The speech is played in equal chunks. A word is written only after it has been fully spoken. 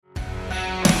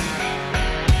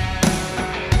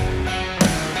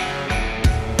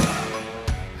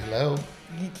Hello.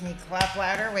 Can you clap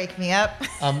louder? Wake me up.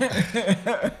 God,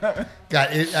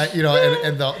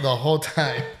 and the whole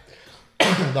time,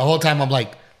 I'm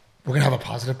like, we're gonna have a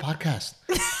positive podcast.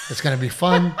 It's gonna be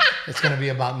fun. It's gonna be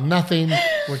about nothing.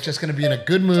 We're just gonna be in a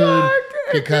good mood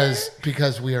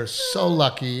because we are so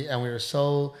lucky and we are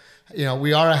so.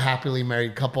 We are a happily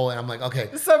married couple, and I'm like, okay.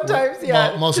 Sometimes,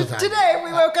 yeah. Most of the time. Today,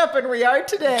 we woke up and we are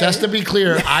today. Just to be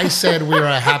clear, I said we were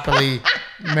a happily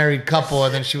married couple,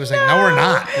 and then she was like, no, we're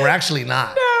not. We're actually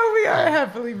not. No, we are a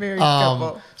happily married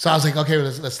couple. So I was like, okay,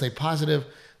 let's stay positive.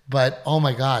 But, oh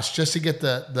my gosh, just to get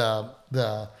the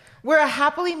We're a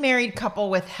happily married couple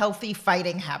with healthy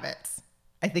fighting habits.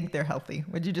 I think they're healthy.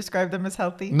 Would you describe them as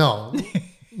healthy? No,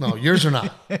 yours are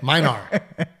not. Mine are.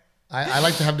 I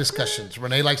like to have discussions.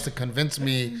 Renee likes to convince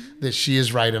me that she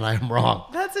is right and I am wrong.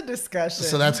 That's a discussion.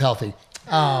 So that's healthy.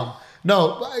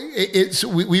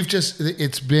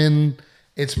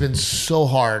 It's been so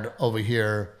hard over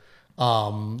here.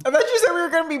 I thought you said we were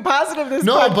going to be positive this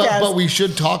podcast. but we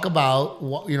should talk about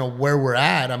where we're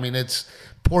at. I mean, it's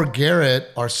poor Garrett,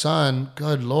 our son.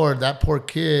 Good Lord, that poor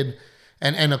kid.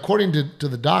 And according to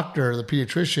the doctor, the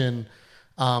pediatrician,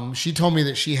 she told me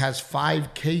that she has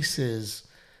 5 cases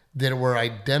that were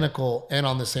identical and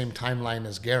on the same timeline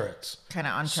as Garrett's. Kind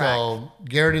of on track. So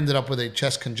Garrett ended up with a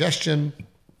chest congestion,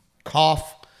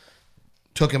 cough,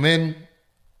 took him in,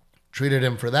 treated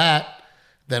him for that.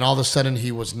 Then all of a sudden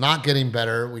he was not getting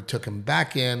better. We took him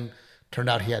back in. Turned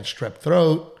out he had strep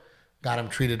throat, got him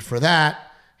treated for that.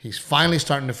 He's finally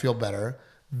starting to feel better.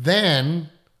 Then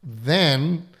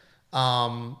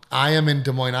I am in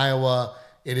Des Moines, Iowa.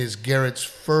 It is Garrett's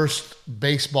first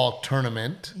baseball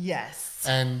tournament. Yes.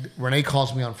 And Renee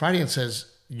calls me on Friday and says,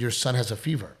 your son has a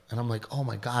fever. And I'm like, oh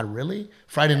my God, really?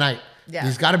 Friday night. Yeah.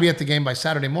 He's got to be at the game by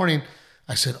Saturday morning.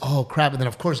 I said, oh crap. And then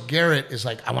of course, Garrett is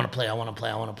like, I want to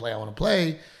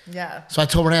play. Yeah. So I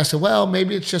told Renee, I said, well,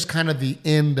 maybe it's just kind of the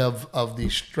end of the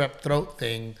strep throat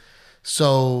thing.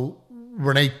 So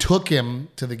Renee took him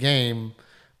to the game,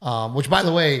 which by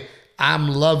the way, I'm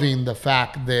loving the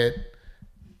fact that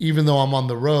even though I'm on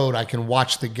the road, I can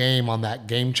watch the game on that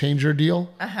Game Changer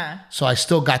deal. Uh-huh. So I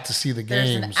still got to see the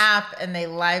games. There's an app, and they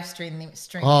live stream the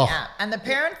app. And the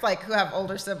parents, who have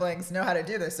older siblings, know how to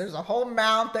do this. There's a whole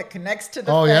mount that connects to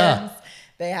the fence. Yeah.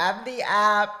 They have the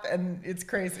app, and it's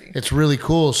crazy. It's really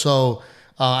cool. So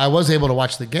I was able to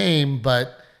watch the game,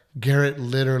 but Garrett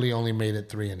literally only made it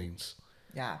 3 innings.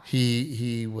 Yeah.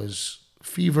 He was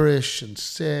feverish and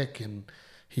sick, and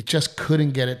he just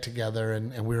couldn't get it together.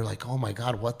 And we were like, oh my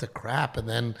God, what the crap? And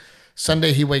then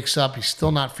Sunday he wakes up, he's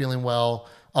still not feeling well.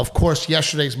 Of course,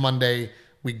 yesterday's Monday.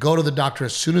 We go to the doctor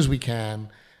as soon as we can.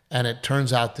 And it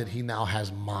turns out that he now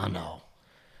has mono.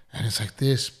 And it's like,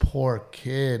 this poor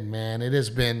kid, man. It's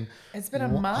been a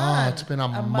month. It's been a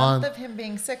month of him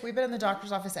being sick. We've been in the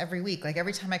doctor's office every week.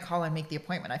 Every time I call and make the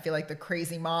appointment, I feel like the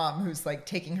crazy mom who's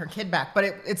taking her kid back. But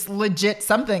it's legit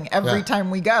something every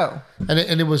time we go. And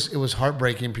it was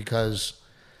heartbreaking because,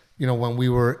 when we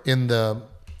were in the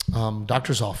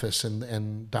doctor's office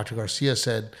and Dr. Garcia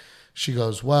said, she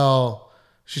goes, well,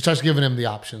 she starts giving him the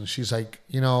options. She's like,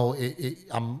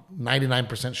 I'm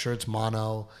 99% sure it's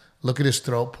mono. Look at his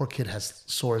throat. Poor kid has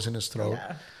sores in his throat.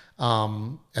 Yeah.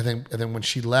 And then when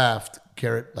she left,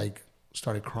 Garrett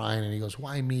started crying and he goes,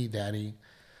 "Why me, Daddy?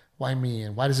 Why me?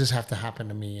 And why does this have to happen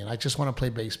to me? And I just want to play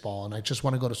baseball and I just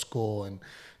want to go to school." And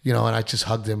and I just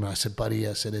hugged him and I said, "Buddy,"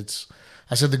 I said,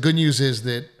 the good news is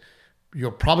that you're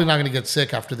probably not going to get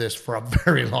sick after this for a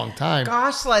very long time.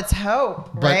 Gosh, let's hope,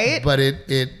 right? But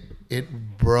it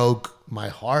broke my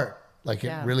heart.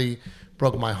 It really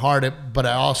broke my heart. But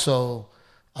I also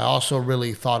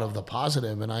really thought of the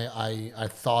positive, and I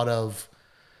thought of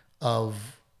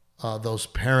those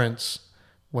parents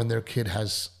when their kid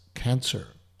has cancer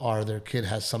or their kid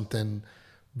has something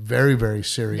very, very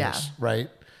serious, right?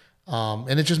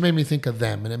 And it just made me think of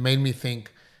them, and it made me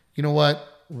think, you know what,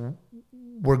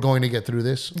 we're going to get through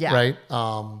this, right?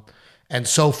 And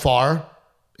so far,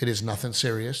 it is nothing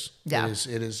serious. Yeah. It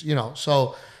is,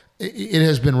 so it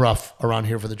has been rough around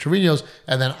here for the Trevino's,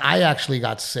 and then I actually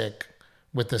got sick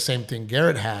with the same thing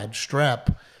Garrett had,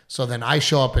 strep. So then I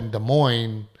show up in Des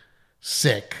Moines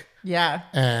sick. Yeah.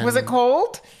 And was it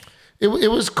cold? It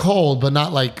was cold, but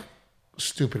not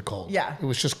stupid cold. Yeah. It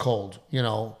was just cold,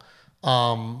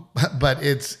 But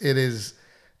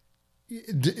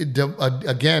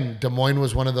again, Des Moines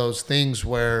was one of those things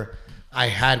where I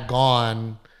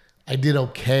did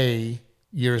okay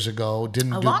years ago.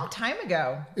 Long time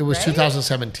ago. It was right?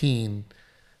 2017.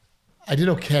 I did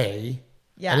okay.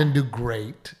 Yeah. I didn't do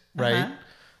great, right?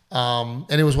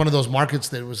 And it was one of those markets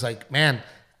that was like, man,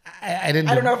 I didn't.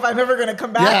 I don't know if I'm ever going to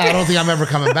come back. Yeah, I don't think I'm ever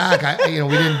coming back. We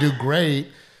didn't do great,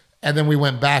 and then we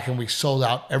went back and we sold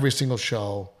out every single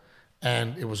show,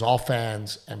 and it was all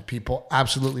fans, and people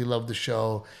absolutely loved the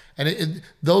show. And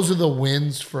those are the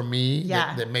wins for me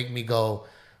that make me go,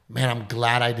 man, I'm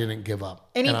glad I didn't give up.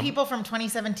 Any people from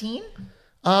 2017?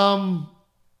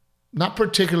 Not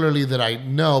particularly that I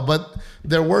know, but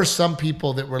there were some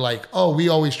people that were like, oh, we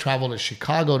always travel to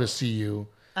Chicago to see you.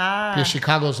 Because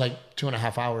Chicago's like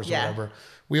 2.5 hours or whatever.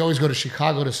 We always go to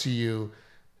Chicago to see you.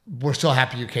 We're still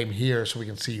happy you came here so we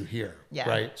can see you here. Yeah.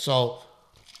 Right? So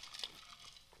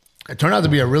it turned out to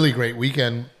be a really great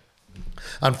weekend.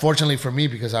 Unfortunately for me,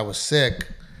 because I was sick,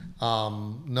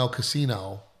 no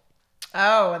casino.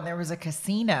 Oh, and there was a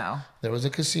casino. There was a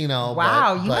casino.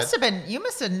 Wow, you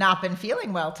must have not been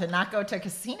feeling well to not go to a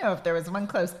casino if there was one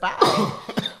close by.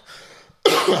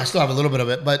 I still have a little bit of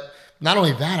it, but not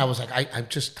only that, I was like, I'm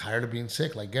just tired of being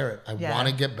sick, like Garrett. I want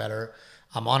to get better.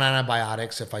 I'm on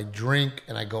antibiotics. If I drink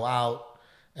and I go out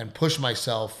and push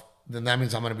myself, then that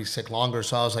means I'm going to be sick longer.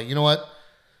 So I was like, you know what?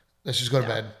 Let's just go to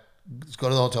bed. Let's go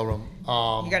to the hotel room.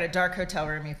 You got a dark hotel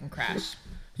room you can crash.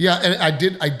 Yeah, and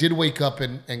I did wake up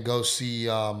and go see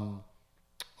a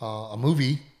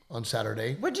movie on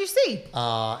Saturday. What'd you see?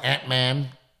 Ant-Man.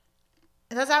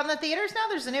 That's out in the theaters now?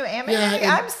 There's a new Ant-Man movie?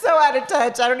 I'm so out of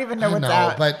touch. I don't even know what's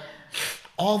out. But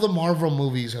all the Marvel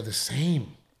movies are the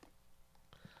same.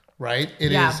 Right?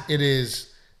 It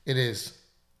is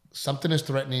something is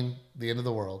threatening the end of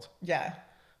the world. Yeah.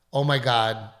 Oh my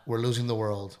God, we're losing the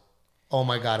world. Oh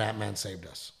my God, Ant-Man saved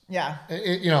us. Yeah.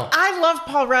 I love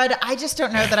Paul Rudd. I just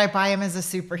don't know that I buy him as a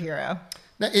superhero.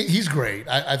 He's great.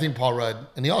 I think Paul Rudd,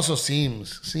 and he also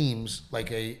seems like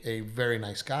a very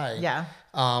nice guy. Yeah.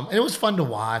 And it was fun to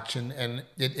watch, and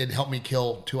it helped me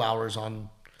kill 2 hours on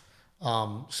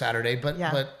Saturday. But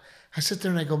I sit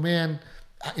there and I go, man,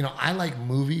 I like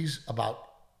movies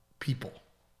about people.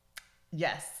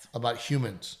 Yes. About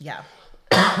humans. Yeah.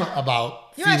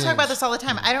 About you and I talk about this all the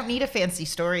time. I don't need a fancy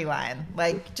storyline.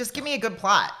 Like, just give me a good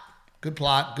plot. Good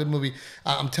plot, good movie.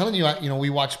 I'm telling you, we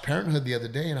watched Parenthood the other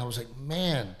day, and I was like,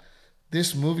 man,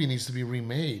 this movie needs to be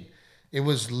remade. It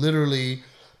was literally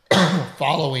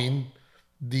following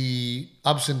the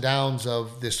ups and downs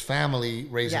of this family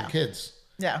raising kids.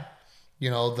 Yeah.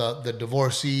 The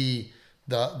divorcee,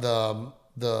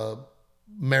 the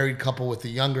married couple with the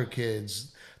younger kids,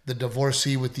 the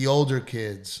divorcee with the older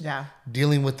kids,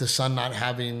 dealing with the son not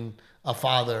having a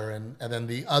father, and then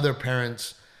the other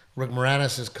parents, Rick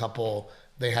Moranis' couple,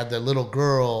 they had their little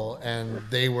girl, and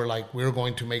they were like, we're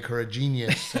going to make her a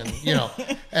genius, and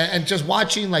and just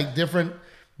watching like different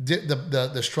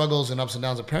the struggles and ups and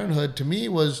downs of parenthood to me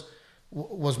was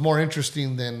more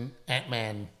interesting than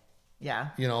Ant-Man. Yeah.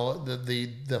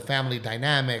 The family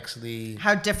dynamics,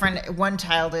 how different one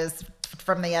child is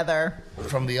from the other.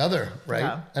 From the other, right?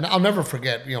 Yeah. And I'll never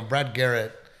forget, Brad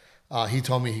Garrett, he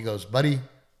told me, he goes, buddy,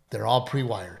 they're all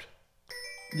pre-wired.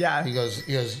 Yeah. He goes,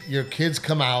 your kids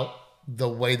come out the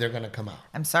way they're going to come out.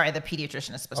 I'm sorry, the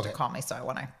pediatrician is supposed to call me, so I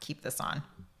want to keep this on.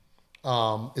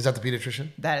 Is that the pediatrician?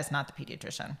 That is not the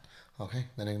pediatrician. Okay,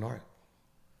 then ignore it.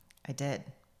 I did.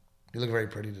 You look very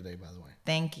pretty today, by the way.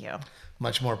 Thank you.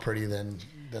 Much more pretty than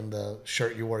the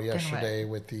shirt you wore yesterday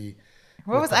with the...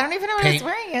 I don't even know what I was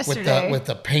wearing yesterday. With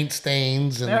the paint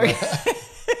stains and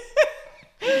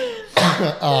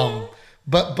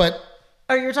but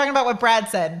oh, you're talking about what Brad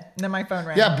said, and then my phone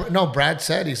rang. Yeah, no, Brad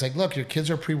said, he's like, look, your kids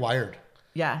are pre-wired.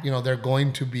 Yeah. They're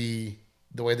going to be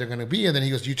the way they're going to be, and then he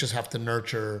goes, you just have to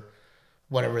nurture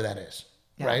whatever that is.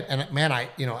 Yeah. Right? And man,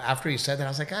 after he said that, I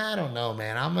was like, I don't know,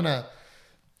 man.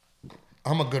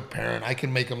 I'm a good parent. I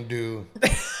can make them do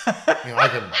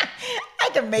I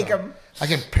can make them. I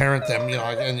can parent them,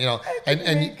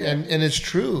 and it's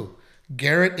true.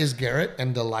 Garrett is Garrett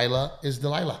and Delilah is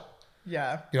Delilah.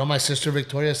 Yeah. My sister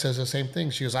Victoria says the same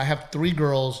thing. She goes, I have 3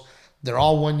 girls. They're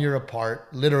all 1 year apart,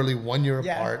 literally 1 year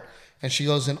apart. And she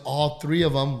goes, and all 3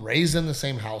 of them raised in the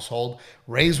same household,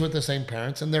 raised with the same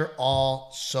parents, and they're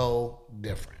all so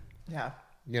different. Yeah.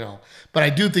 But I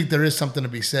do think there is something to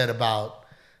be said about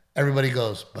everybody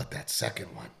goes, but that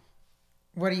second one.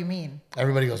 What do you mean?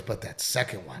 Everybody goes, but that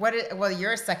second one. Well,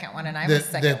 you're a second one, and I'm a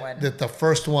second one. That the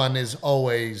first one is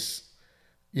always,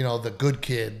 the good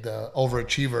kid, the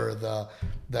overachiever,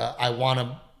 the I want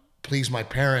to please my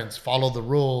parents, follow the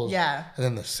rules. Yeah. And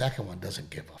then the second one doesn't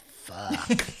give a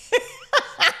fuck.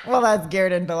 Well, that's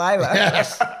Garrett and Delilah.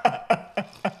 Yes.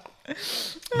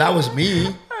 That was me.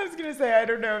 I was going to say, I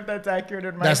don't know if that's accurate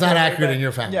in my That's not accurate in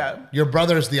your family. Yeah. Your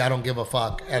brother's the I don't give a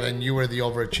fuck, and then you were the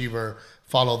overachiever,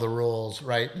 follow the rules,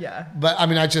 right? Yeah. But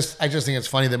I just think it's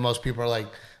funny that most people are like,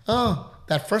 oh,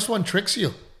 that first one tricks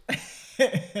you.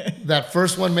 that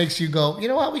first one makes you go, you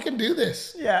know what, we can do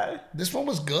this. Yeah. This one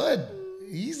was good.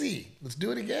 Easy. Let's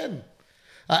do it again.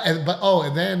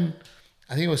 And then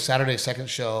I think it was Saturday's second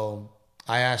show.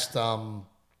 I asked for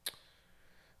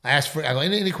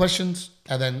any questions,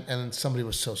 and then somebody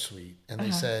was so sweet, and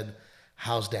they said,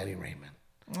 "How's Daddy Raymond?"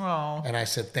 Oh. And I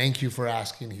said, "Thank you for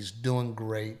asking. He's doing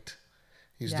great.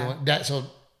 He's doing that." So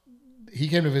he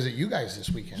came to visit you guys this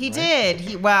weekend. He right?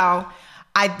 did.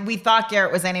 We thought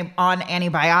Garrett was on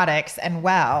antibiotics and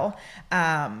well.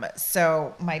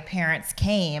 So my parents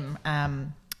came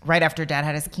right after Dad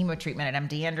had his chemo treatment at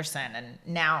MD Anderson, and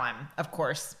now I'm, of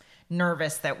course,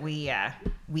 nervous that we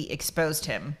exposed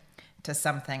him to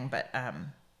something,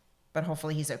 but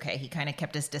hopefully he's okay. He kind of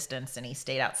kept his distance and he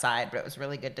stayed outside, but it was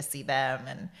really good to see them.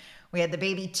 And we had the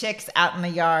baby chicks out in the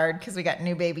yard because we got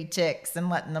new baby chicks and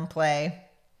letting them play.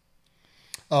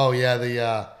 Oh yeah,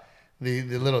 the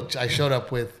little. I showed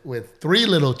up with 3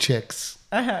 little chicks,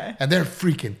 and they're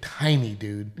freaking tiny,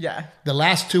 dude. Yeah. The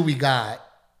last 2 we got,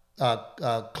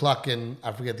 Cluck and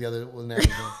I forget the other name.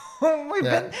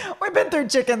 We've been through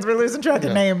chickens. We're losing track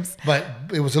of names. But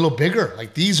it was a little bigger.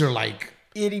 Like these are like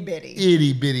itty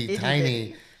bitty,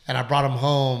 tiny. And I brought them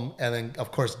home, and then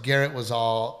of course Garrett was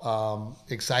all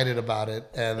excited about it,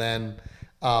 and then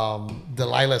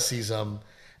Delilah sees them,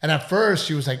 and at first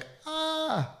she was like,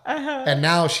 and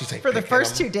now she's like, for the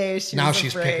first 2 days,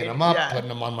 she's picking them up, putting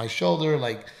them on my shoulder,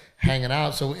 like hanging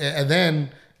out. So and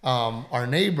then our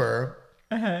neighbor.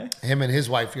 Him and his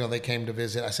wife, they came to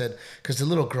visit. I said, because the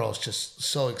little girl's just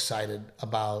so excited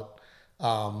about,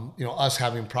 us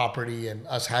having property and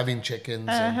us having chickens.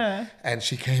 And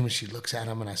she came and she looks at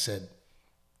him and I said,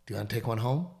 do you want to take one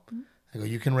home? I go,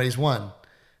 you can raise one.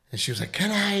 And she was like,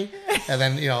 can I? And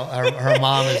then, her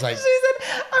mom is like. She said,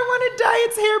 I want to dye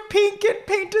its hair pink and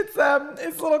paint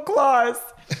its little claws.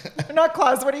 Not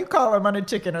claws. What do you call them on a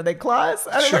chicken? Are they claws?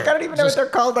 I don't even know what they're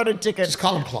called on a chicken. Just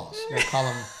call them claws. Call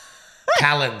them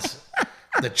talons,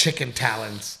 the chicken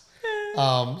talons.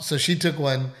 So she took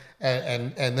one,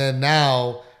 and then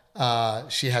now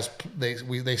she has.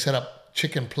 They set up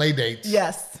chicken play dates.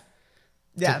 Yes.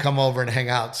 To come over and hang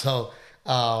out. So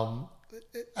I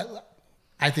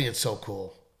think it's so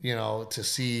cool, to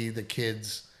see the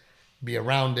kids be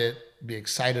around it, be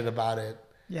excited about it.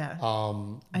 Yeah.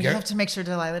 I have to make sure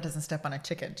Delilah doesn't step on a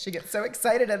chicken. She gets so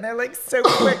excited and they're like so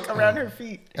quick around her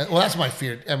feet. Well, that's my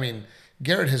fear. I mean,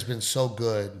 Garrett has been so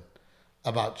good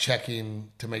about checking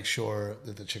to make sure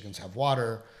that the chickens have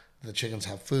water, the chickens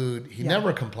have food. He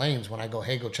never complains when I go,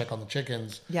 hey, go check on the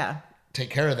chickens. Yeah.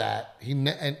 Take care of that. He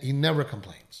never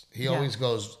complains. He always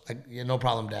goes, no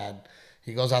problem, Dad.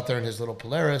 He goes out there in his little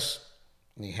Polaris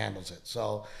and he handles it.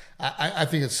 So I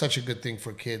think it's such a good thing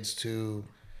for kids to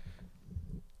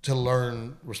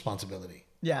learn responsibility.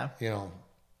 Yeah.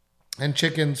 And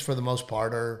chickens for the most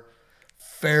part are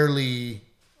fairly,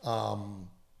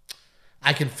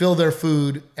 I can fill their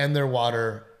food and their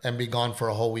water and be gone for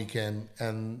a whole weekend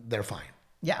and they're fine.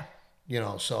 Yeah.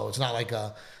 So it's not like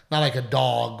a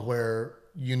dog where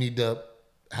you need to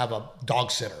have a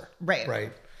dog sitter. Right.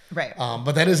 Right. Right.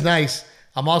 But that is nice.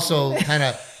 I'm also kind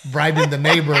of bribing the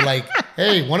neighbor like,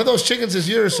 hey, one of those chickens is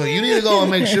yours, so you need to go and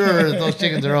make sure those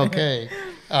chickens are okay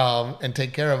and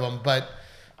take care of them. But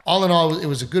all in all, it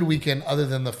was a good weekend other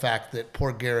than the fact that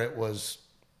poor Garrett was,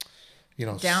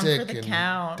 down sick for the and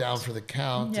count. down for the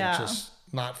count and just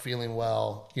not feeling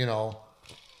well,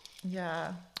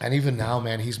 Yeah. And even now,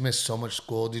 man, he's missed so much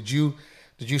school. Did you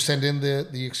send in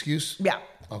the excuse? Yeah.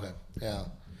 Okay. Yeah.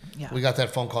 Yeah. We got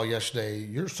that phone call yesterday.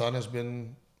 Your son has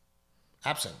been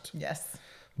absent. Yes.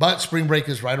 But spring break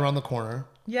is right around the corner.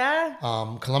 Yeah.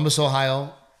 Columbus,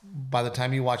 Ohio. By the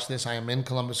time you watch this, I am in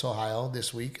Columbus, Ohio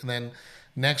this week. And then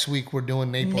next week we're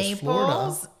doing Naples,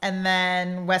 Florida. And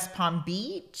then West Palm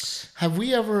Beach. Have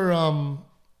we ever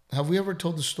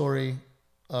told the story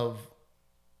of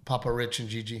Papa Rich and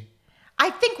Gigi? I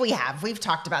think we have. We've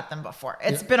talked about them before.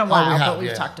 It's been a while, but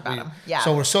we've talked about them. Yeah.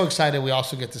 So we're so excited. We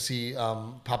also get to see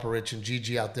Papa Rich and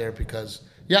Gigi out there because,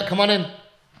 come on in.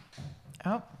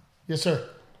 Oh. Yes, sir.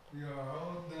 We are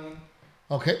all done.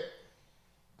 Okay.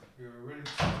 We are ready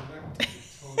to select the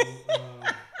total.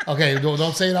 Okay,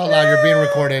 don't say it out loud. You're being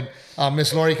recorded.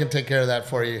 Miss Lori can take care of that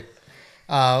for you.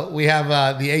 We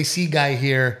have the AC guy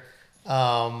here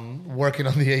working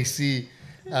on the AC,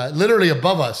 literally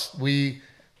above us. We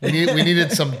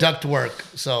needed some duct work,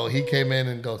 so he came in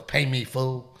and goes, "Pay me,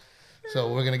 fool."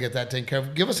 So we're gonna get that taken care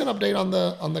of. Give us an update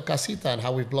on the casita and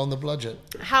how we've blown the budget.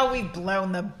 How we've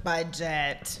blown the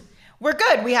budget. We're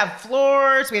good. We have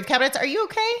floors. We have cabinets. Are you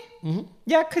okay? Mm-hmm.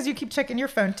 Yeah, because you keep checking your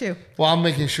phone too. Well, I'm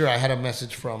making sure. I had a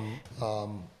message from.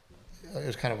 It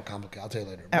was kind of a complicated. I'll tell you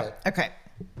later. Oh, okay.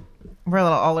 We're a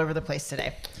little all over the place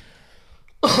today.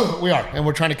 We are, and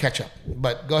we're trying to catch up.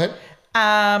 But go ahead.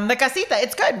 The casita,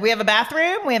 it's good. We have a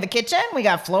bathroom. We have a kitchen. We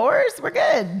got floors. We're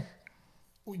good.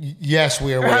 Yes,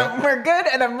 we are. We're good,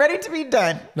 and I'm ready to be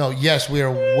done. No, yes, we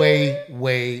are way,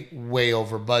 way, way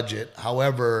over budget.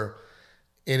 However,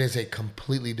 it is a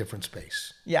completely different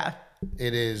space. Yeah.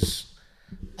 It is,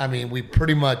 I mean, we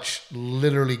pretty much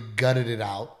literally gutted it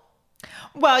out.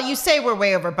 Well, you say we're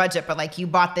way over budget, but like you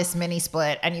bought this mini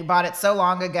split and you bought it so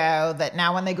long ago that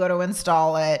now when they go to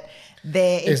install it,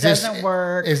 it doesn't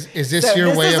work. Is this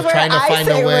your way of trying to find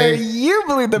a way? Where you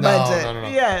blew the budget. No.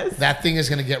 Yes. That thing is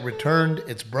going to get returned.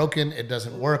 It's broken. It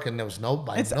doesn't work. And there was no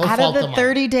fault It's of out of the mine.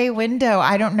 30-day window.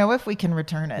 I don't know if we can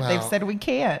return it. Well, They've said we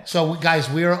can't. So, guys,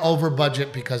 we are over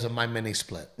budget because of my mini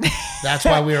split. That's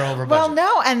why we are over budget. Well,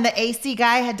 no. And the AC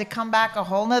guy had to come back a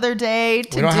whole nother day to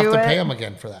do it. We don't have to pay him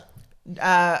again for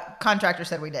that. Contractor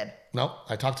said we did. Nope.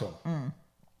 I talked to him.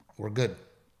 We're good.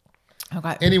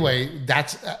 Okay. Anyway,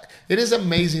 it is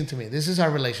amazing to me. This is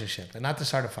our relationship, and not to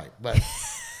start a fight, but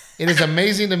it is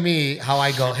amazing to me how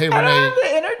I go, hey, I don't Renee. have the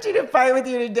energy to fight with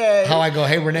you today. How I go,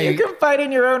 hey, Renee. You can fight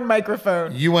in your own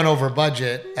microphone. You went over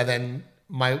budget, and then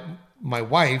my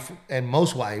wife, and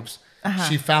most wives,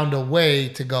 she found a way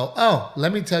to go, oh,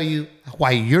 let me tell you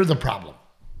why you're the problem.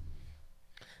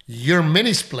 Your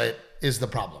mini split is the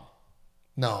problem.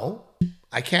 No,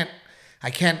 I can't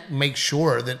make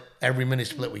sure that every mini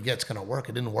split we get is going to work.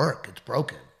 It didn't work. It's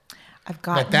broken.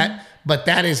 But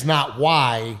that is not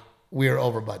why we are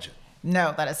over budget.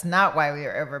 No, that is not why we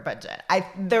are over budget.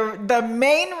 The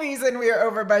main reason we are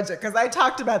over budget, because I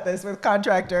talked about this with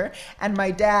contractor and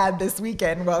my dad this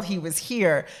weekend while he was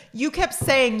here. You kept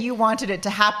saying you wanted it to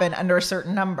happen under a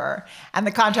certain number. And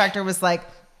the contractor was like,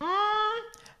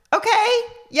 okay,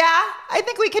 yeah, I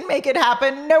think we can make it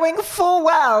happen, knowing full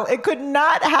well it could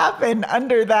not happen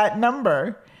under that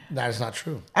number. That is not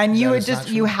true. And you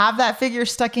have that figure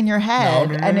stuck in your head.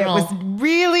 No, it was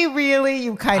really, really,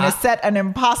 you kind of set an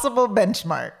impossible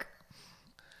benchmark.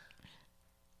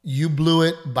 You blew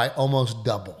it by almost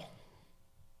double.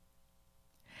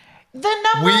 The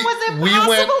number was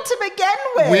impossible to begin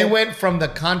with. We went from the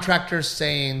contractor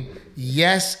saying,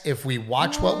 yes, if we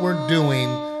watch what we're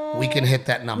doing, we can hit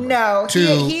that number. No,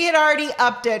 he had already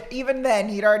upped it. Even then,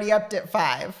 he'd already upped it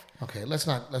 5. Okay, let's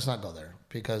not go there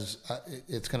because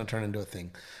it's going to turn into a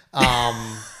thing.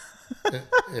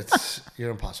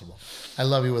 You're impossible. I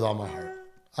love you with all my heart.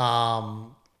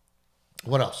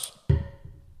 What else?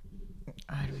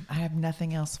 I have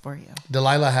nothing else for you.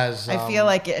 Delilah has. I feel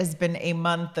like it has been a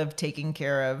month of taking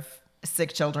care of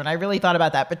sick children. I really thought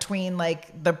about that between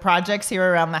like the projects here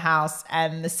around the house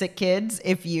and the sick kids.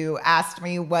 If you asked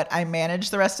me what I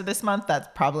managed the rest of this month, that's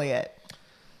probably it.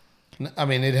 I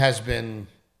mean, it has been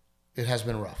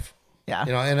rough. Yeah.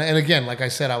 You know, and again, like I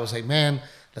said, I was like, man,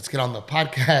 let's get on the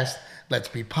podcast. Let's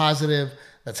be positive.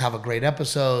 Let's have a great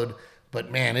episode.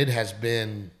 But man, it has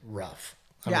been rough.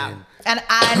 I mean, and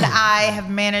I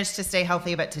have managed to stay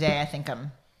healthy, but today I think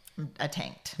I'm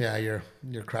tanked. Yeah, you're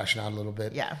crashing out a little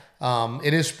bit. Yeah.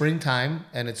 It is springtime,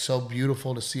 and it's so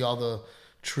beautiful to see all the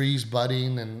trees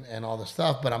budding and all the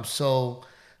stuff. But I'm so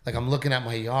like I'm looking at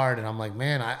my yard, and I'm like,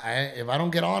 man, if I don't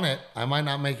get on it, I might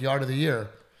not make yard of the year.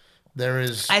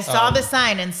 I saw the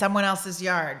sign in someone else's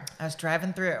yard. I was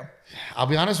driving through. I'll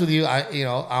be honest with you.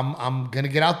 I'm gonna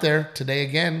get out there today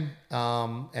again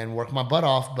and work my butt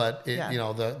off. But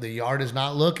the yard is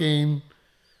not looking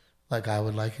like I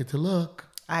would like it to look.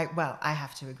 I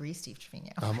have to agree, Steve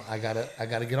Trevino. I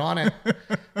gotta get on it,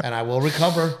 and I will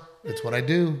recover. It's what I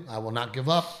do. I will not give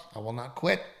up. I will not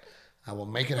quit. I will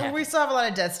make it happen. We still have a lot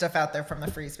of dead stuff out there from the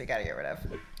freeze we got to get rid of.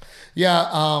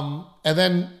 Yeah, and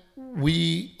then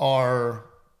we are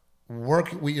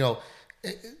working.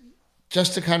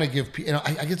 Just to kind of give,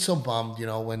 I get so bummed,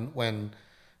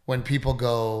 when people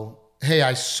go, hey,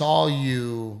 I saw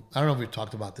you. I don't know if we've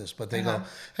talked about this, but they go,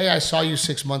 hey, I saw you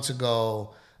 6 months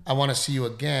ago. I want to see you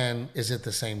again. Is it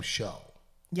the same show?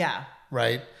 Yeah.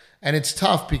 Right. And it's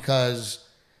tough because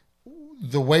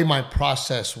the way my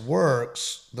process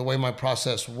works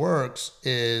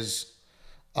is,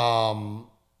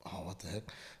 what the heck?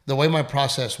 The way my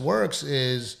process works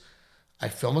is I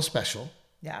film a special.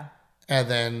 Yeah. And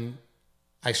then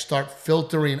I start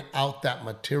filtering out that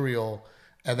material,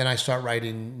 and then I start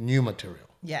writing new material.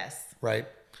 Yes. Right.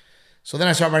 So then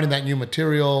I start writing that new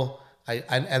material.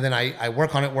 And then I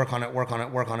work on it,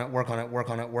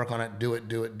 do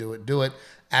it,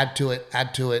 add to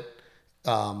it,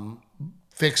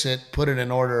 fix it, put it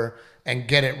in order, and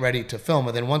get it ready to film.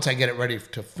 And then once I get it ready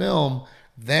to film,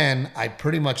 then I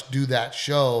pretty much do that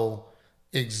show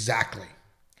exactly.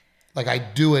 Like I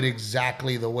do it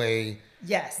exactly the way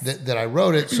Yes. that I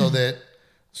wrote it so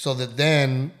that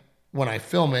then when I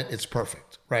film it, it's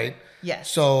perfect, right?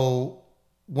 Yes. So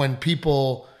when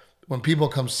people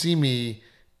come see me,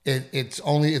 it's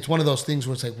one of those things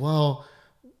where it's like, well,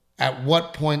 at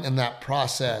what point in that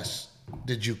process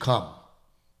did you come?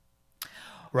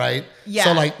 Right? Yeah.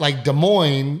 So like Des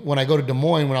Moines, when I go to Des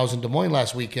Moines, when I was in Des Moines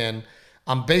last weekend,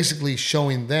 I'm basically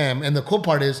showing them. And the cool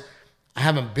part is I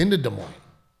haven't been to Des Moines.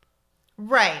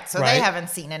 Right. So Right? they haven't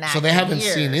seen an act. So they haven't in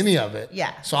years. seen any of it.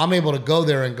 Yeah. So I'm able to go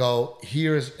there and go,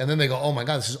 and then they go, oh my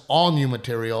God, this is all new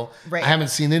material. Right. I haven't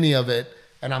seen any of it.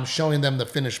 And I'm showing them the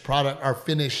finished product, or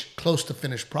close to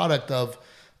finished product of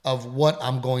what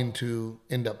I'm going to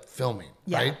end up filming.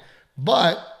 Yeah. Right.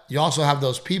 But you also have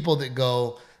those people that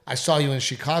go, I saw you in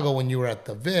Chicago when you were at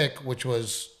the Vic, which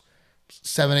was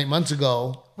 7-8 months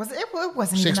ago. Was it? It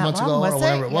wasn't 6 even months that ago long, or was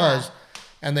whatever it Yeah. was.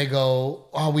 And they go,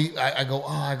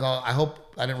 I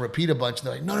hope I didn't repeat a bunch.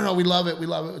 They're like, no, we love it.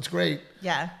 It's great.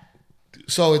 Yeah.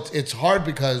 So it's hard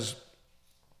because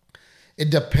it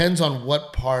depends on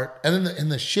what part. And then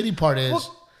the shitty part is,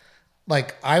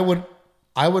 like, I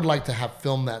would like to have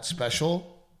filmed that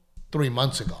special 3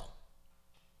 months ago.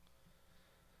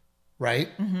 Right?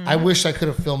 Mm-hmm. I wish I could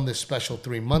have filmed this special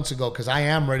 3 months ago because I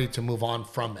am ready to move on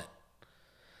from it.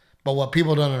 But what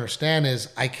people don't understand is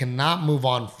I cannot move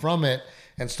on from it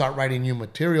and start writing new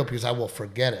material because I will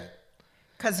forget it.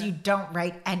 Because you don't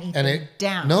write anything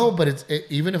down. No, but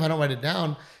even if I don't write it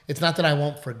down, it's not that I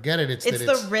won't forget it. It's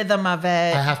the rhythm of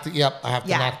it. I have to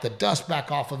knock the dust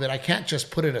back off of it. I can't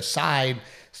just put it aside,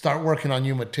 start working on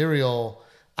new material.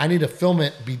 I need to film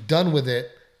it, be done with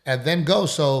it, and then go.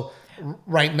 So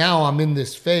right now I'm in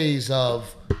this phase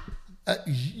of,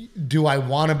 do I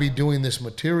want to be doing this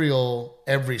material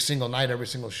every single night, every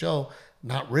single show?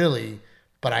 Not really,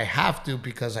 but I have to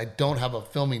because I don't have a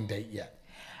filming date yet.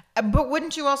 But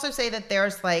wouldn't you also say that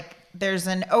there's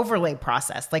an overlay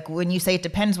process? Like when you say it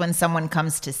depends when someone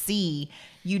comes to see,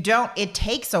 it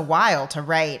takes a while to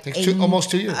write.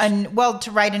 Almost 2 years.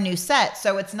 To write a new set.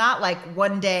 So it's not like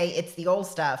one day it's the old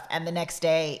stuff and the next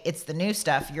day it's the new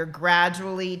stuff. You're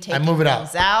gradually taking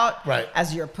things out right,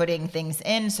 as you're putting things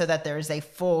in so that there's a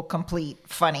full, complete,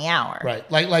 funny hour. Right.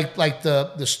 Like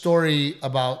the story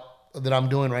that I'm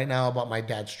doing right now about my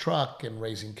dad's truck and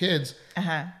raising kids.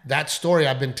 Uh-huh. That story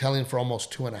I've been telling for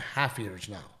almost 2.5 years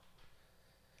now.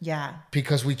 Yeah.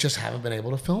 Because we just haven't been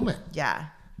able to film it. Yeah.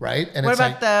 Right? And what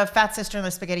about the fat sister and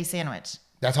the spaghetti sandwich?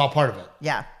 That's all part of it.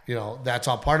 Yeah. That's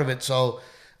all part of it. So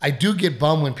I do get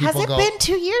bummed when people go. Has it been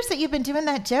 2 years that you've been doing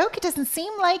that joke? It doesn't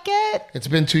seem like it. It's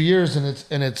been 2 years,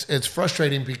 and it's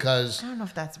frustrating because I don't know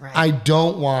if that's right. I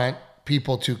don't want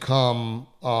people to come.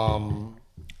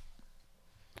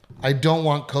 I don't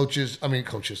want coaches.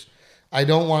 I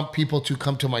don't want people to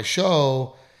come to my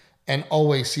show and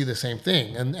always see the same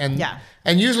thing.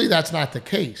 And usually that's not the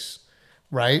case,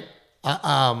 right?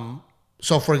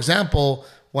 So for example,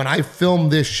 when I film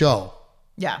this show,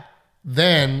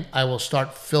 then I will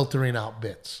start filtering out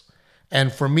bits.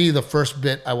 And for me, the first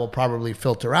bit I will probably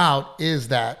filter out is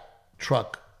that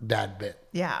truck dad bit.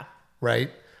 Yeah. Right?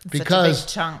 Because such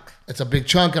a big chunk. It's a big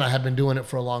chunk and I have been doing it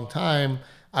for a long time.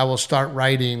 I will start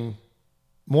writing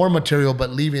more material, but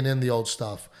leaving in the old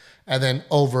stuff. And then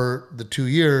over the 2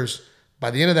 years,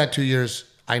 by the end of that 2 years,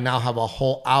 I now have a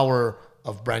whole hour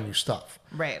of brand new stuff.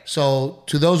 Right. So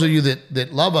to those of you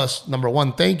that love us, number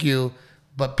one, thank you.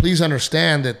 But please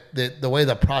understand that the way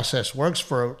the process works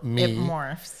for me, it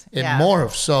morphs. It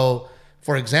morphs. So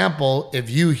for example, if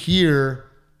you hear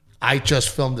I just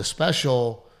filmed a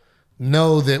special,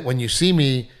 know that when you see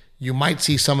me, you might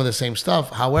see some of the same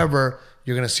stuff. However,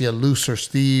 you're going to see a looser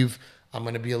Steve. I'm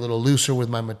going to be a little looser with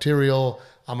my material.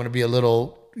 I'm going to be a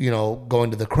little, going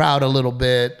to the crowd a little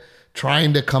bit,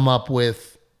 trying to come up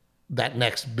with that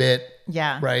next bit.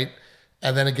 Yeah. Right.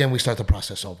 And then again, we start the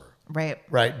process over. Right.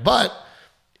 Right. But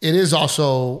it is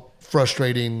also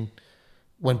frustrating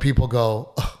when people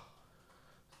go, oh,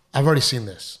 I've already seen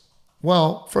this.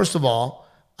 Well, first of all,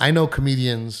 I know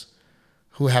comedians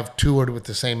who have toured with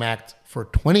the same act for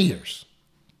 20 years.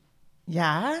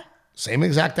 Yeah. Same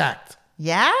exact act.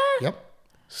 Yeah? Yep.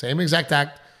 Same exact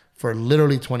act for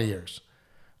literally 20 years.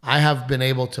 I have been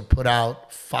able to put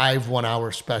out 5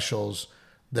 1-hour specials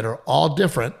that are all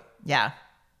different. Yeah.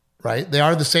 Right? They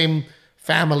are the same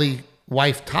family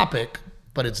wife topic,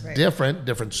 but it's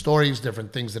different stories,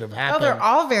 different things that have happened. Oh, they're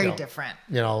all very different.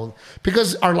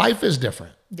 Because our life is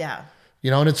different. Yeah.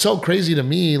 And it's so crazy to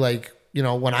me, like,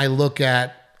 when I look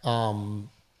at I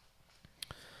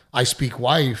Speak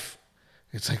Wife,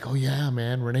 it's like, oh yeah,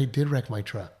 man, Renee did wreck my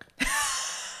truck.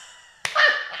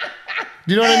 Do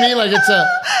you know what I mean? Like it's a.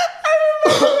 I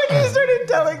remember when you started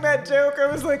telling that joke,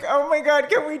 I was like, oh my God,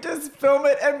 can we just film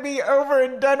it and be over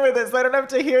and done with it so I don't have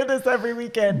to hear this every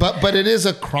weekend? But it is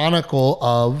a chronicle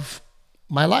of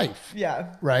my life.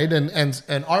 Yeah. Right.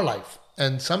 And our life.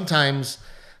 And sometimes,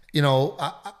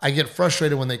 I get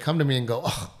frustrated when they come to me and go,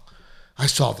 oh, I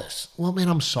saw this. Well, man,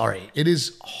 I'm sorry. It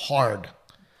is hard.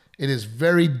 It is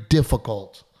very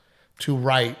difficult to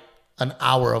write an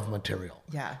hour of material.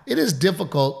 Yeah. It is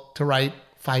difficult to write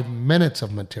 5 minutes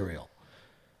of material.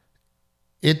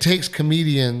 It takes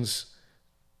comedians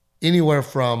anywhere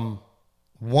from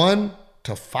 1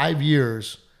 to 5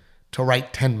 years to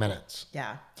write 10 minutes.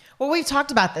 Yeah. Well, we've talked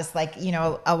about this,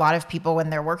 a lot of people, when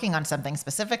they're working on something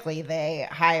specifically, they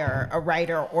hire a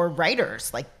writer or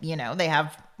writers, they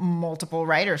have multiple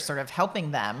writers sort of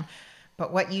helping them.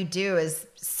 But what you do is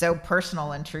so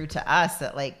personal and true to us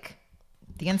that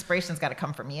the inspiration's got to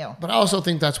come from you. But I also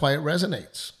think that's why it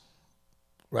resonates,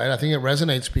 right? I think it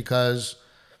resonates because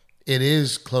it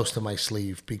is close to my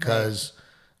sleeve, because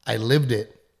I lived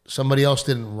it. Somebody else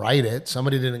didn't write it.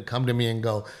 Somebody didn't come to me and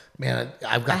go, man,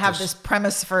 I have this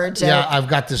premise for a joke. Yeah, I've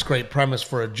got this great premise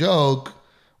for a joke.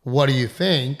 What do you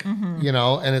think? Mm-hmm.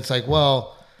 And it's like,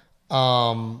 well,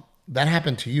 that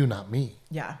happened to you, not me.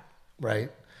 Yeah.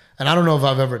 Right. And I don't know if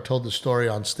I've ever told the story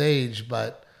on stage,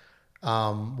 but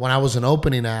when I was an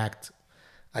opening act,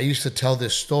 I used to tell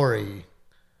this story,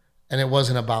 and it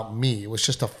wasn't about me. It was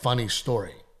just a funny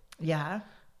story. Yeah.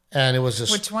 And it was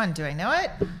just, which one? Do I know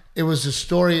it? It was a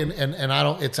story, and I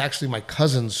don't. It's actually my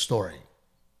cousin's story,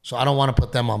 so I don't want to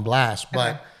put them on blast.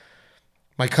 But Okay.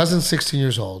 My cousin's 16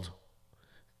 years old.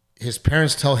 His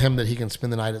parents tell him that he can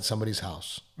spend the night at somebody's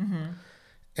house,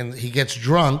 and he gets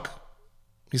drunk.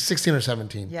 He's 16 or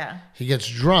 17. Yeah. He gets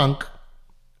drunk,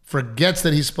 forgets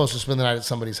that he's supposed to spend the night at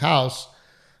somebody's house,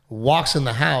 walks in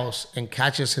the house and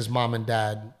catches his mom and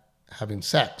dad having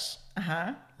sex.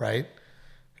 Right?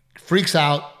 Freaks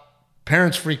out.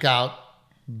 Parents freak out.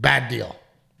 Bad deal.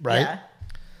 Right? Yeah.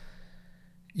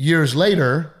 Years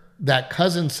later, that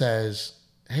cousin says,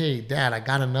 hey, Dad, I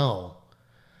got to know,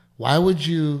 why would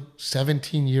you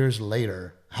 17 years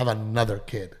later have another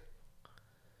kid?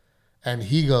 And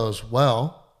he goes,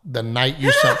 well, the night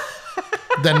you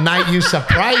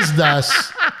surprised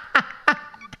us,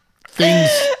 things,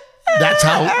 that's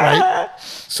how, right?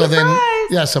 So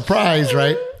Surprise! Surprise,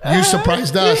 right? You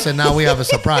surprised us, and now we have a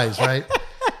surprise, right?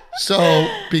 So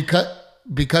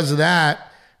because of that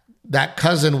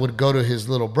cousin would go to his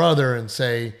little brother and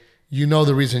say,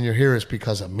 the reason you're here is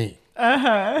because of me.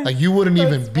 Like you wouldn't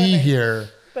even be here.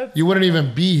 You wouldn't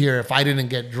even be here if I didn't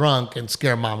get drunk and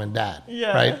scare mom and dad.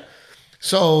 Yeah. Right.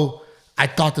 So I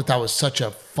thought that was such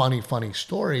a funny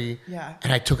story. Yeah.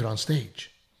 And I took it on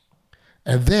stage.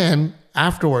 And then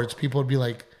afterwards, people would be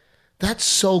like, that's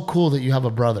so cool that you have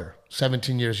a brother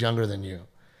 17 years younger than you.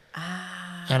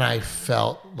 And I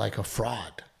felt like a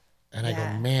fraud. And I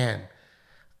go, man,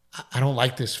 I don't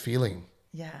like this feeling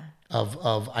Yeah.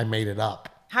 of I made it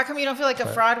up. How come you don't feel like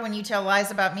a fraud when you tell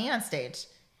lies about me on stage?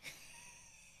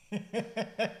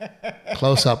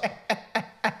 Close up.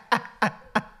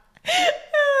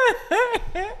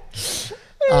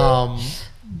 I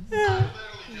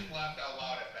literally just laughed out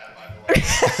loud at that, by the way.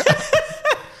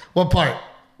 What part?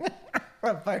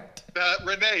 What part?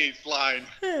 Renee's line.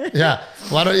 Yeah.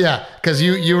 Why don't? Yeah. Because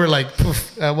you were like,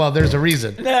 poof, well, there's a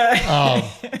reason.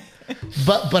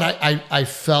 But I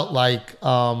felt like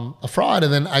a fraud,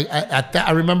 and then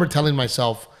I remember telling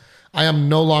myself, I am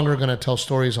no longer going to tell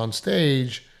stories on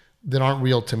stage that aren't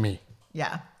real to me.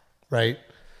 Yeah. Right.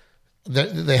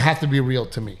 They have to be real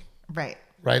to me. Right.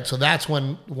 Right. So that's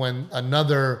when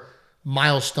another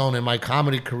milestone in my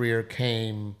comedy career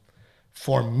came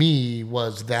for me,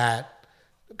 was that,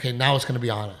 okay, now it's going to be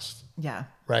honest. Yeah.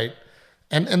 Right.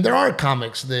 And there are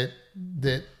comics that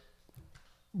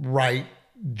write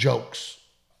jokes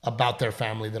about their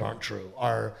family that aren't true,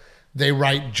 or they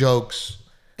write jokes.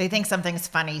 They think something's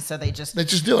funny, so they just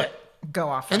do it. go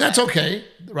off. And of that's it. okay.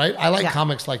 Right. I like Yeah.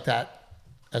 comics like that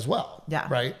as well. Yeah.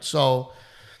 Right. So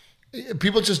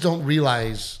people just don't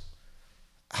realize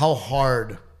how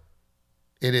hard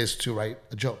it is to write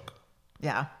a joke,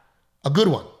 Yeah. a good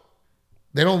one.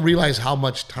 They don't realize how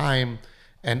much time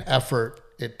and effort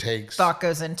it takes. Thought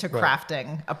goes into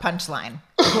crafting a punchline.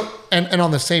 And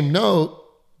on the same note,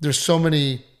 there's so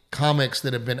many comics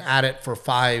that have been at it for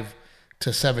 5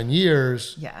 to 7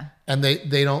 years. Yeah. And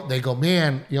they go,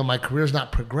 man, my career's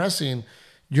not progressing.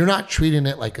 You're not treating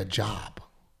it like a job.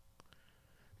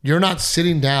 You're not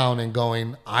sitting down and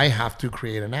going, I have to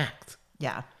create an act.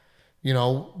 Yeah.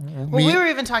 Well, Well, we were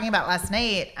even talking about last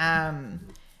night,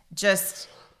 just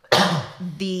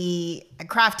the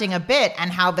crafting a bit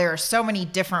and how there are so many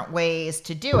different ways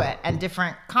to do it, and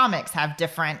different comics have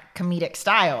different comedic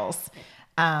styles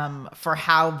for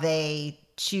how they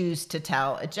choose to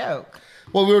tell a joke.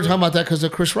 Well, we were talking about that because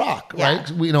of Chris Rock, Yeah. right?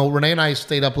 Renee and I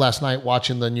stayed up last night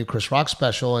watching the new Chris Rock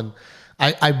special, and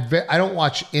I don't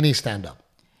watch any stand-up.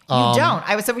 You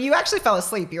don't. So you actually fell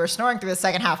asleep. You were snoring through the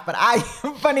second half, but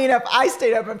funny enough, I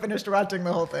stayed up and finished watching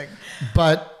the whole thing.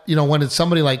 But when it's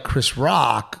somebody like Chris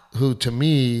Rock, who to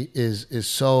me is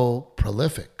so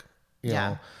prolific,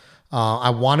 Yeah. I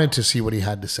wanted to see what he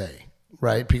had to say,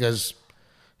 right? Because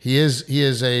he is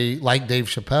like Dave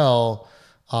Chappelle,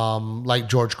 like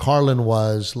George Carlin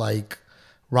was, like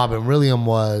Robin Williams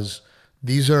was.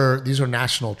 These are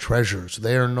national treasures.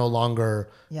 They are no longer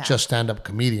just stand-up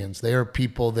comedians. They are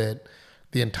people that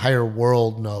the entire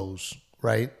world knows,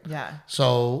 right? Yeah.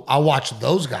 So I'll watch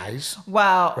those guys.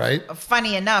 Well, right?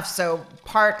 Funny enough, so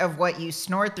part of what you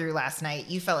snored through last night,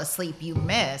 you fell asleep, you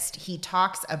missed. He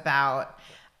talks about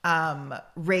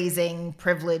raising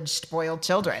privileged, spoiled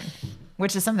children,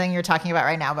 which is something you're talking about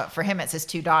right now. But for him, it's his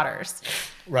 2 daughters.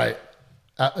 Right.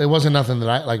 It wasn't nothing that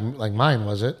I like mine,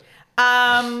 was it?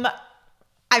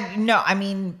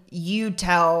 You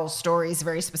tell stories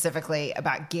very specifically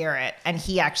about Garrett, and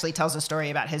he actually tells a story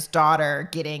about his daughter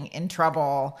getting in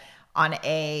trouble on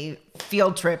a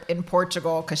field trip in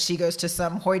Portugal because she goes to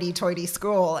some hoity-toity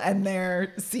school, and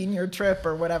their senior trip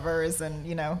or whatever is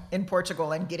in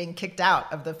Portugal, and getting kicked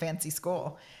out of the fancy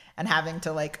school and having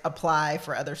to apply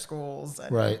for other schools, and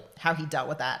right. how he dealt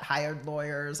with that, hired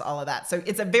lawyers, all of that. So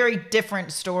it's a very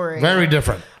different story. Very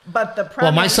different. But the premise,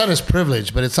 well, my son is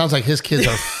privileged, but it sounds like his kids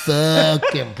are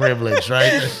fucking privileged,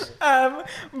 right?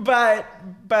 But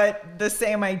the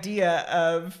same idea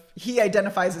of he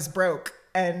identifies as broke,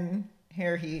 and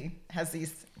here he has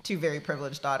these 2 very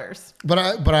privileged daughters. But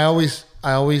I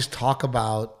always talk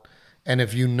about, and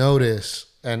if you notice,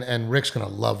 and Rick's gonna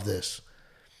love this,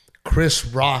 Chris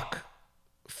Rock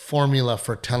formula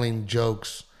for telling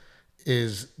jokes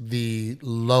is the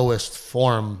lowest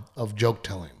form of joke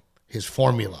telling. His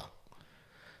formula.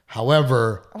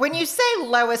 However, when you say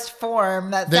lowest form,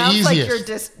 that the sounds like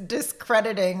easiest. you're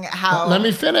discrediting how. Let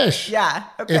me finish. Yeah.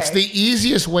 Okay. It's the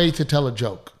easiest way to tell a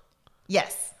joke.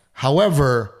 Yes.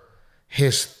 However,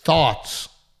 his thoughts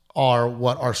are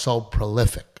what are so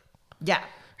prolific. Yeah.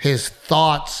 His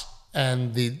thoughts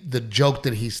and the joke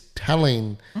that he's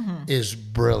telling is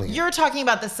brilliant. You're talking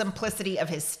about the simplicity of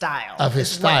his style. Of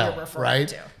his is what style, you're referring right?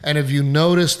 to. And if you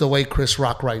notice the way Chris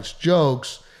Rock writes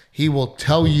jokes, he will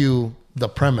tell you the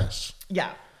premise,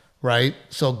 Yeah. right?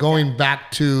 So going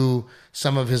back to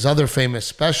some of his other famous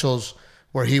specials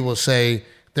where he will say,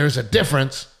 there's a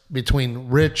difference between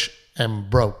rich and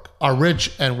broke, or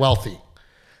rich and wealthy.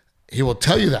 He will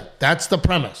tell you that. That's the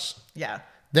premise. Yeah.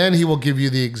 Then he will give you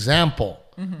the example,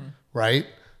 right?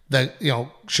 That,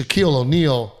 Shaquille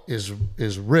O'Neal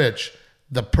is rich.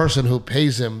 The person who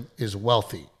pays him is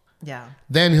wealthy. Yeah.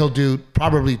 Then he'll do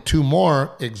probably 2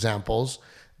 more examples.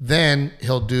 Then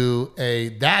he'll do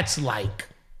that's like,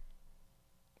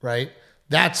 right?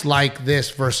 That's like this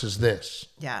versus this,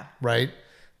 Yeah. right?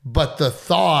 But the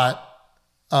thought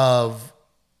of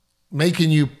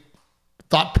making you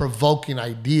thought-provoking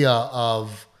idea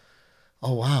of,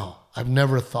 oh, wow, I've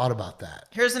never thought about that.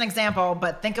 Here's an example,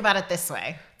 but think about it this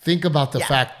way. Think about the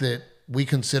fact that we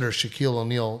consider Shaquille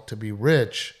O'Neal to be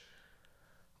rich.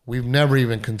 We've never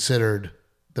even considered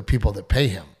the people that pay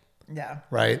him, Yeah.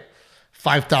 right?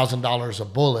 $5,000 a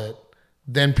bullet,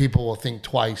 then people will think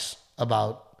twice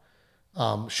about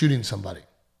shooting somebody,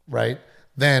 right?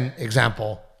 Then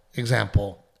example.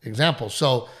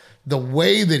 So the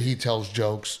way that he tells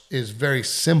jokes is very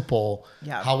simple.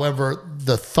 Yeah. However,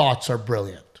 the thoughts are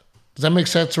brilliant. Does that make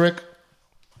sense, Rick?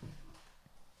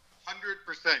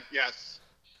 100%, yes.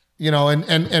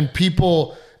 And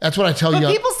people, that's what I tell But you.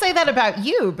 people say that about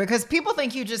you because people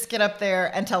think you just get up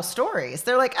there and tell stories.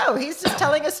 They're like, oh, he's just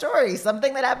telling a story,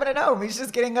 something that happened at home. He's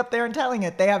just getting up there and telling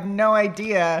it. They have no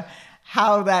idea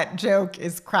how that joke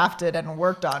is crafted and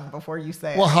worked on before you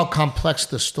say Well, it. how complex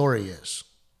the story is.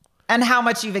 And how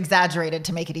much you've exaggerated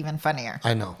to make it even funnier.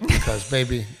 I know, because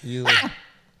baby,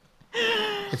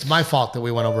 it's my fault that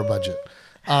we went over budget.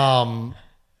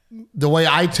 The way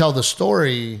I tell the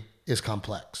story is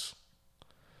complex.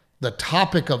 The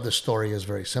topic of the story is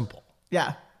very simple,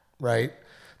 Yeah. right?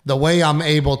 The way I'm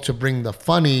able to bring the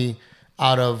funny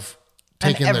out of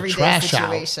taking An the everyday trash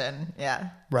out, situation. Yeah.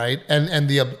 right? And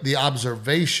the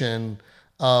observation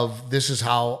of this is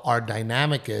how our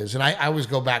dynamic is. And I always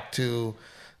go back to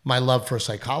my love for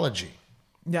psychology.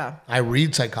 Yeah. I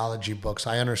read psychology books.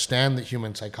 I understand the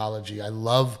human psychology. I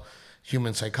love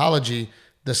human psychology.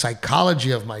 the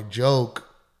psychology of my joke,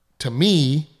 to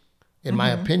me, in my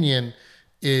opinion,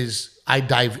 is I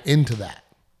dive into that.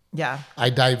 Yeah. I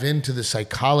dive into the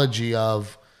psychology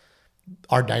of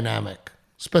our dynamic,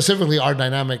 specifically our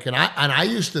dynamic. And I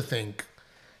used to think,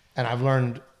 and I've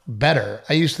learned better,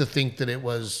 I used to think that it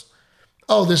was,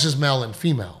 oh, this is male and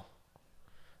female.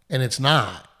 And it's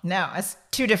not. No, it's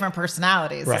two different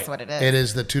personalities. Right. That's what it is. It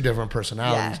is the two different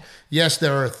personalities. Yeah. Yes,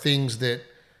 there are things that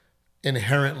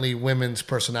inherently women's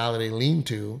personality lean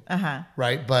to,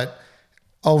 right? But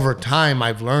over time,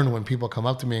 I've learned when people come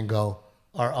up to me and go,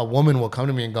 or a woman will come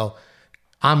to me and go,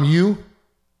 I'm you,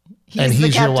 and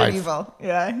he's your wife. Evil.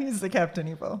 Yeah, he's the Captain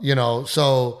Evil. You know,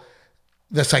 so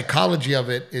the psychology of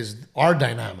it is our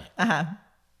dynamic.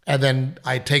 And then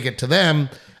I take it to them,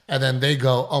 and then they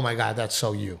go, oh my God, that's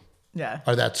so you. Yeah.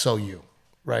 Or that's so you,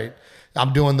 right?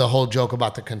 I'm doing the whole joke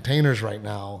about the containers right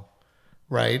now,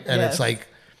 right? And Yes. it's like,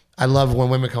 I love when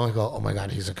women come and go, oh my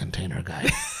God, he's a container guy.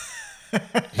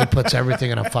 He puts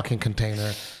everything in a fucking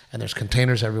container, and there's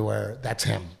containers everywhere. That's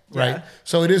him, right? Yeah.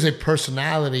 So it is a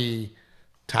personality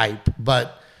type,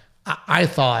 but I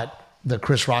thought the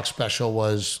Chris Rock special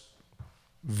was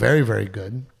very, very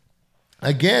good.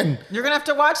 Again, You're going to have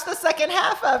to watch the second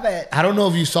half of it. I don't know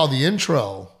if you saw the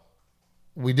intro.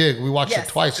 We did. We watched Yes,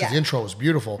 it twice because yeah. the intro was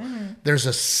beautiful. There's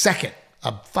a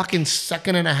fucking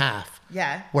second and a half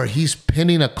Yeah. where he's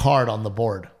pinning a card on the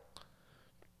board.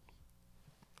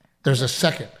 There's a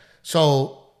second.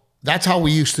 So that's how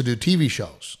we used to do TV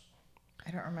shows.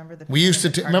 I don't remember the. We used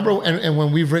to, remember, and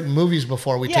when we've written movies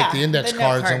before, we Yeah, take the index the note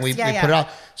cards and cards. we Yeah, put it yeah. out.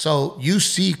 So you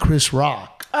see Chris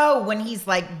Rock. Oh, when he's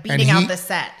like And beating out the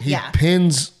set. He Yeah.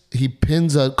 pins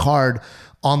a card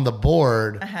on the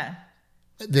board Uh-huh.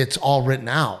 that's all written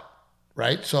out,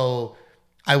 right? So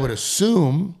I would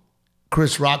assume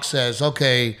Chris Rock says,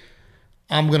 okay,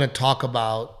 I'm going to talk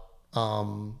about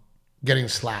getting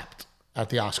slapped at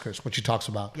the Oscars, which he talks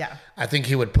about. Yeah. I think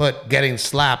he would put getting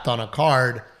slapped on a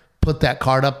card, put that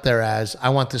card up there as, I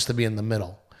want this to be in the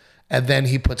middle. And then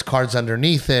he puts cards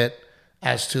underneath it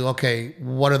as to, okay,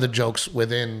 what are the jokes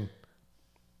within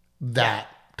that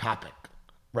topic,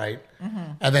 right?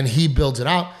 And then he builds it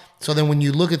out. So then when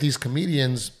you look at these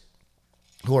comedians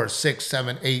who are 6,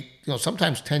 7, 8,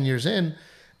 sometimes 10 years in,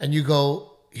 and you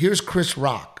go, here's Chris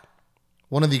Rock,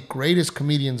 one of the greatest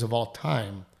comedians of all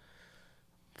time,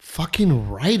 fucking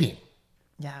writing,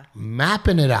 Yeah.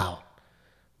 mapping it out,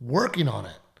 working on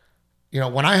it.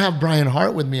 When I have Brian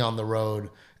Hart with me on the road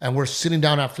and we're sitting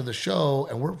down after the show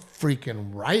and we're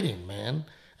freaking writing, man,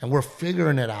 and we're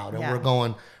figuring it out and Yeah. we're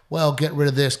going, well, get rid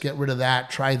of this, get rid of that,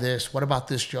 try this. What about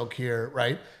this joke here,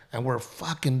 right? And we're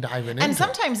fucking diving into And it.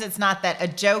 sometimes it's not that a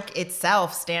joke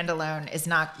itself standalone is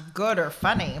not good or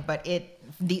funny, but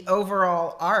the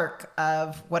overall arc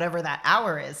of whatever that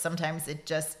hour is, sometimes it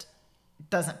just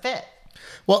doesn't fit.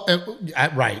 Well,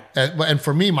 right. And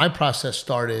for me, my process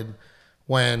started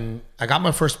when I got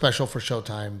my first special for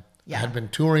Showtime. Yeah. I had been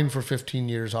touring for 15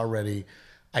 years already.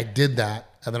 I did that.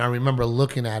 And then I remember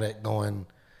looking at it going,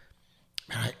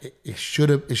 man, it should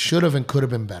have and could have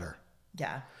been better.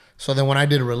 Yeah. So then when I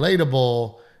did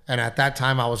Relatable, and at that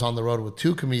time I was on the road with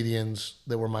 2 comedians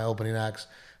that were my opening acts,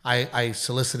 I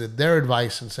solicited their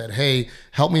advice and said, hey,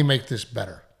 help me make this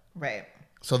better. Right.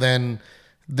 So then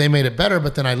they made it better,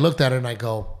 but then I looked at it and I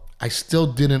go, I still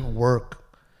didn't work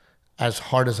as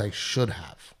hard as I should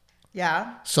have.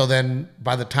 Yeah. So then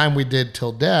by the time we did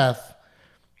Till Death,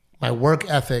 my work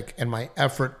ethic and my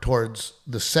effort towards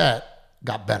the set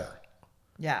got better,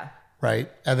 Yeah. right?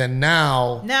 And then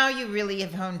now, Now you really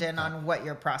have honed in on what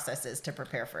your process is to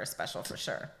prepare for a special for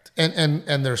sure.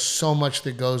 and there's so much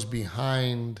that goes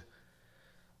behind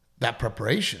that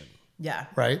preparation, Yeah.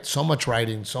 right? So much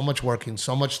writing, so much working,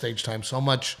 so much stage time, so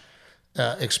much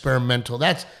experimental.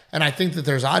 And I think that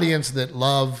there's audience that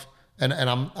love, and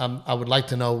I would like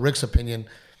to know Rick's opinion.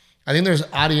 I think there's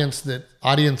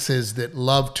audiences that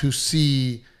love to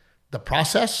see the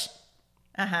process,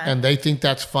 and they think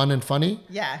that's fun and funny.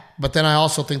 Yeah. But then I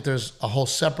also think there's a whole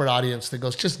separate audience that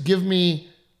goes, just give me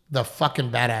the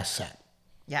fucking badass set.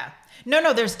 Yeah.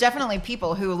 No, there's definitely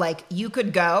people who you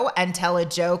could go and tell a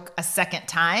joke a second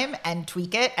time and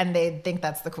tweak it and they think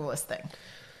that's the coolest thing.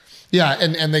 Yeah,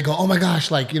 and they go, oh my gosh,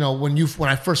 when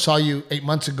I first saw you 8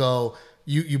 months ago,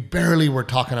 you barely were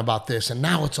talking about this, and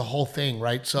now it's a whole thing,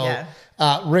 right? So,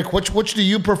 Yeah. Rick, which do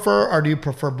you prefer, or do you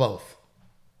prefer both?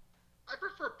 I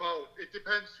prefer both. It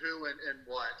depends who and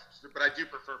what, but I do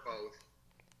prefer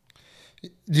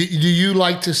both. Do you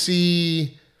like to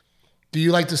see? Do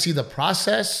you like to see the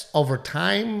process over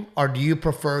time, or do you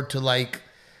prefer to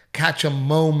catch a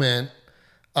moment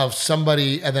of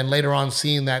somebody and then later on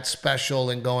seeing that special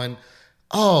and going,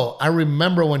 Oh, I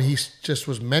remember when he just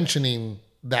was mentioning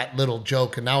that little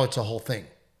joke, and now it's a whole thing.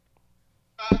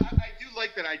 I do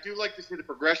like that. I do like to see the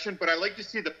progression, but I like to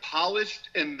see the polished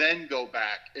and then go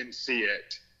back and see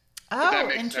it. Oh,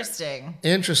 interesting.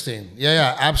 Interesting.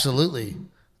 Yeah, absolutely.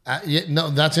 No,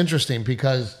 that's interesting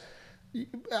because,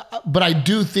 but I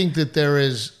do think that there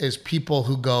is people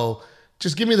who go,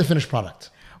 just give me the finished product.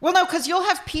 Well, no, because you'll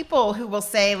have people who will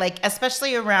say, like,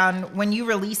 especially around when you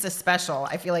release a special,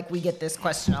 I feel like we get this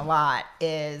question a lot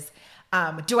is,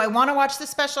 do I want to watch the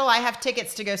special? I have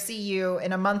tickets to go see you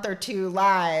in a month or two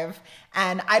live,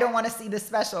 and I don't want to see the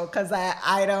special because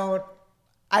I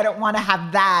don't want to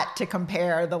have that to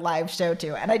compare the live show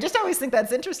to. And I just always think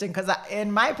that's interesting because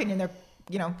in my opinion, they're,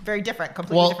 very different,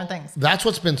 completely different things. That's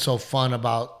what's been so fun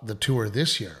about the tour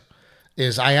this year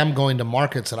is I am going to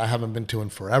markets that I haven't been to in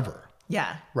forever.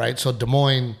 Yeah. Right. So Des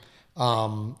Moines,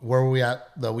 where were we at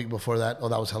the week before that? Oh,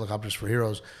 that was Helicopters for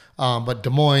Heroes. But Des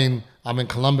Moines, I'm in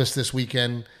Columbus this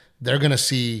weekend. They're going to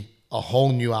see a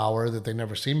whole new hour that they've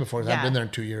never seen before. I've been there in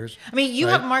 2 years. I mean, you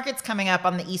have markets coming up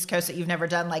on the East Coast that you've never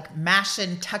done, like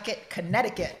Mashantucket,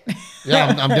 Connecticut.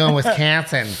 Yeah, I'm doing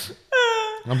Wisconsin.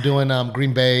 I'm doing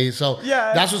Green Bay. So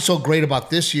that's what's so great about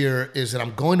this year is that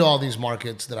I'm going to all these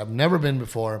markets that I've never been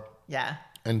before. Yeah.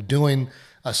 And doing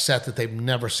a set that they've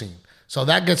never seen. So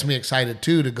that gets me excited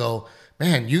too to go,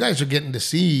 man, you guys are getting to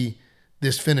see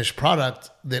this finished product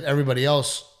that everybody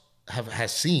else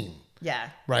has seen. Yeah.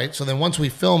 Right. So then once we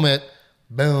film it,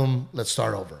 boom, let's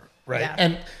start over. Right.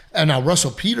 Yeah. And now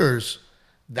Russell Peters,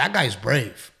 that guy's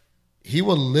brave. He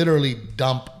will literally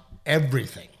dump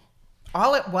everything.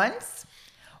 All at once?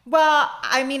 Well,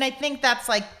 I mean, I think that's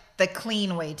like the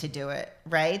clean way to do it,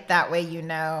 right? That way,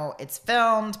 it's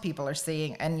filmed, people are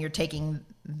seeing, and you're taking,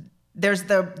 there's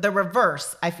the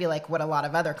reverse. I feel like what a lot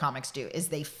of other comics do is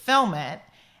they film it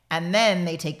and then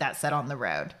they take that set on the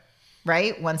road,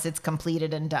 right? Once it's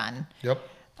completed and done. Yep.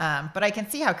 But I can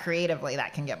see how creatively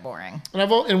that can get boring.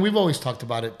 And we've always talked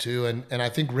about it too. And I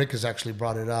think Rick has actually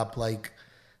brought it up, like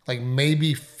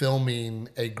maybe filming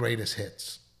a greatest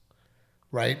hits,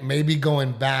 right? Maybe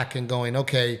going back and going,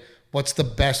 okay, what's the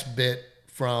best bit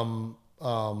from my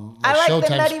Showtime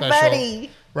the Nutty special?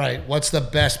 Buddy. Right. What's the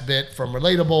best bit from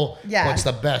Relatable? Yeah. What's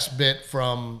the best bit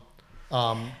from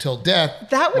Till Death?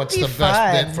 That would What's be the fun.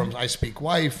 best bit from I Speak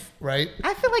Wife? Right.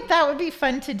 I feel like that would be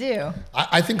fun to do.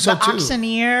 I think so the too.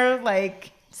 Auctioneer,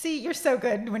 see, you're so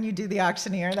good when you do the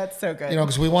Auctioneer. That's so good.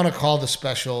 Because we want to call the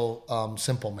special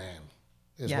Simple Man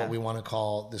is what we want to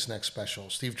call this next special.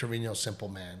 Steve Trevino's Simple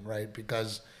Man, right?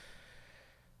 Because,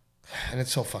 and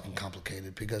it's so fucking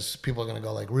complicated because people are going to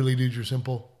go like, really, dude, you're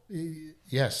simple?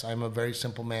 Yes, I'm a very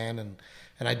simple man, and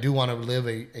I do want to live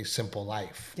a simple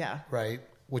life. Yeah. Right?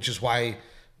 Which is why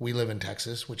we live in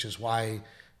Texas, which is why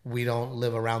we don't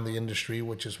live around the industry,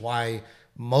 which is why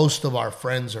most of our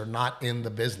friends are not in the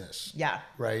business. Yeah.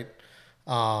 Right?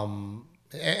 And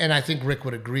I think Rick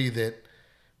would agree that,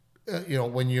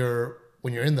 when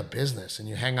you're in the business and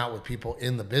you hang out with people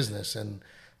in the business and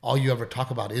all you ever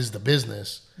talk about is the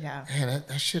business, man,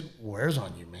 that shit wears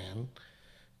on you, man.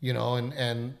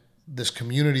 And this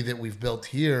community that we've built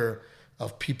here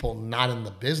of people not in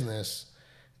the business,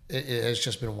 it has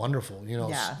just been wonderful.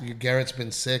 Garrett's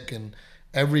been sick, and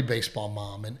every baseball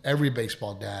mom and every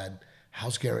baseball dad,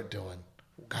 how's Garrett doing?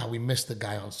 God, we missed the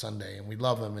guy on Sunday and we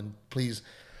love him, and please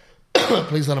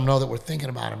let him know that we're thinking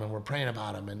about him and we're praying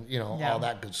about him and, all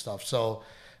that good stuff. So,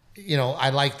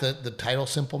 I like the title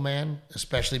Simple Man,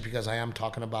 especially because I am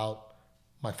talking about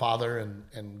my father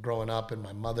and growing up and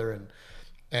my mother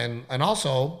and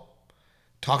also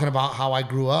talking about how I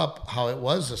grew up, how it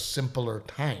was a simpler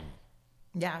time.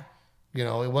 Yeah.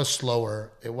 It was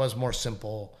slower. It was more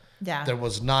simple. Yeah. There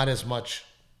was not as much.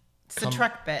 It's the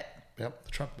truck bit. Yep,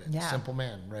 the truck bit. Yeah. Simple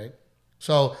Man, right?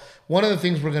 So one of the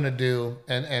things we're gonna do,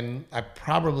 and I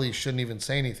probably shouldn't even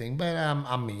say anything, but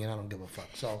I'm me and I don't give a fuck.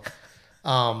 So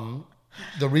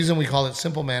the reason we call it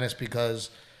Simple Man is because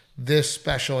this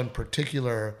special in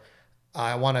particular,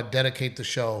 I want to dedicate the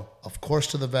show, of course,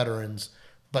 to the veterans,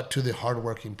 but to the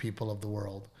hardworking people of the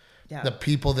world. Yeah. The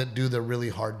people that do the really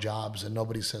hard jobs and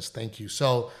nobody says thank you.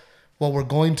 So what we're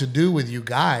going to do with you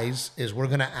guys is we're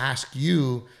going to ask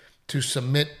you to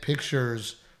submit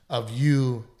pictures of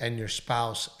you and your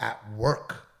spouse at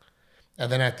work. And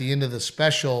then at the end of the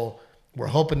special, we're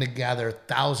hoping to gather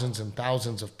thousands and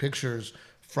thousands of pictures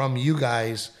from you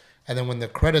guys. And then when the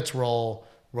credits roll,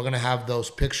 we're going to have those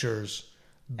pictures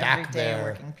back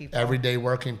there. Everyday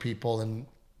working people. And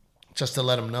just to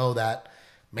let them know that,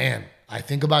 man, I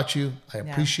think about you, I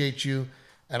appreciate you,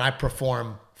 and I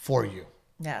perform for you.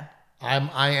 Yeah.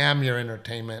 I am your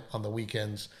entertainment on the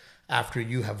weekends. after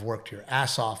you have worked your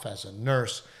ass off as a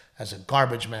nurse, as a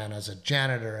garbage man, as a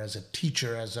janitor, as a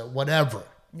teacher, as a whatever.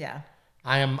 Yeah.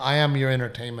 I am your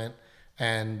entertainment.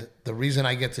 And the reason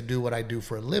I get to do what I do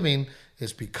for a living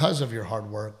is because of your hard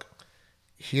work.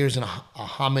 Here's a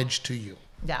homage to you.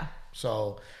 Yeah.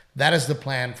 So that is the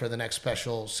plan for the next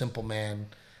special, Simple Man.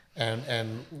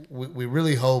 And we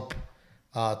really hope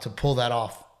to pull that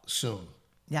off soon.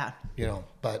 Yeah. You know,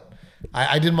 but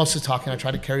I did most of the talking. I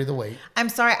tried to carry the weight. I'm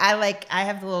sorry. I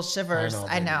have the little shivers. I know,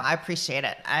 I know. baby. I appreciate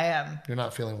it. You're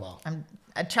not feeling well.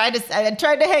 I tried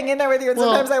to hang in there with you, and Well,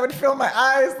 sometimes I would feel my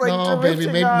eyes like No, baby,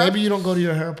 drifting off. maybe you don't go to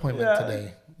your hair appointment Yeah.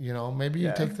 today. You know, maybe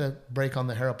you take the break on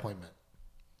the hair appointment.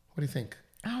 What do you think?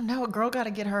 I don't know. A girl got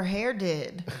to get her hair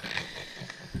did.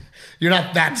 You're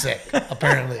not that sick,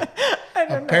 apparently.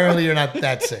 Apparently, you're not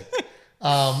that sick.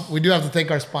 We do have to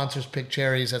thank our sponsors, Pick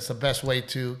Cherries. That's the best way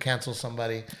to cancel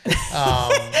somebody. You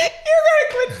gotta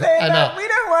quit saying I that. know. We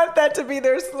don't want that to be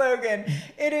their slogan.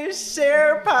 It is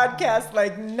share podcast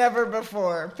like never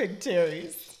before. Pick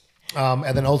Cherries.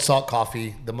 And then Old Salt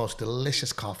Coffee, the most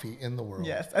delicious coffee in the world.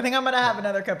 Yes, I think I'm gonna have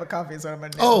another cup of coffee. Is what I'm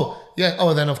gonna do. Oh, yeah.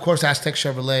 Oh, then, of course, Aztec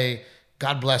Chevrolet.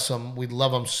 God bless them. We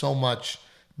love them so much.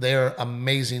 They're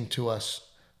amazing to us.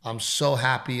 I'm so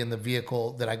happy in the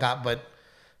vehicle that I got. But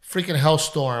freaking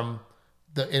hellstorm,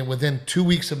 within 2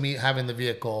 weeks of me having the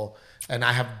vehicle, and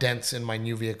I have dents in my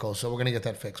new vehicle. So we're going to get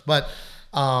that fixed. But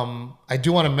I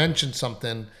do want to mention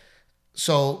something.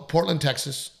 So Portland,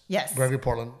 Texas. Yes. Gregory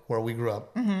Portland, where we grew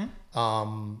up.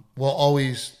 Will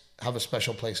always have a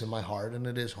special place in my heart, and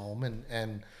it is home.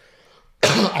 And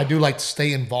I do like to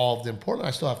stay involved in Portland.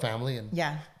 I still have family, and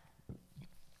Yeah.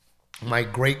 my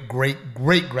great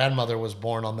grandmother was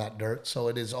born on that dirt, so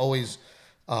it is always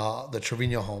the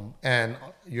Trevino home and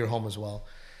your home as well.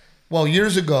 Well,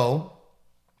 years ago,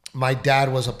 my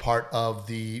dad was a part of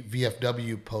the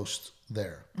VFW post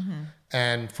there,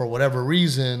 and for whatever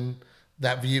reason,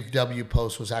 that VFW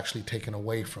post was actually taken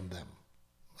away from them,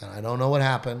 and I don't know what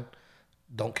happened.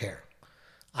 Don't care.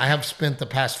 I have spent the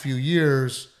past few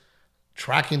years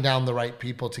tracking down the right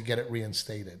people to get it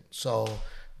reinstated. So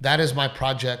that is my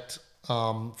project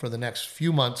for the next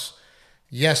few months.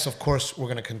 Yes, of course, we're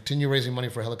going to continue raising money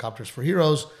for Helicopters for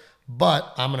Heroes,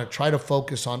 but I'm going to try to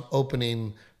focus on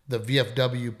opening the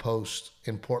VFW post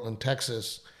in Portland,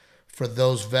 Texas, for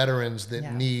those veterans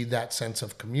that need that sense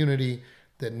of community,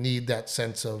 that need that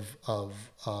sense of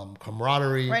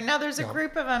camaraderie. Right now, there's a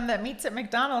group of them that meets at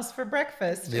McDonald's for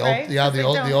breakfast. The right? old, 'Cause they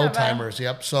don't the old have timers.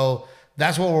 Yep. So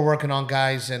that's what we're working on,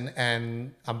 guys,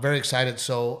 and I'm very excited.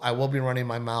 So I will be running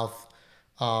my mouth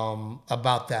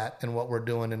about that and what we're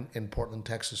doing in Portland,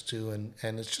 Texas too,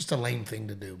 and it's just a lame thing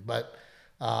to do, but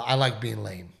I like being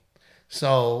lame.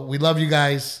 So we love you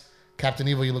guys, Captain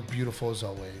Evil. You look beautiful as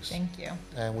always. Thank you.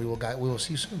 And we will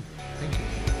see you soon. Thank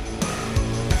you.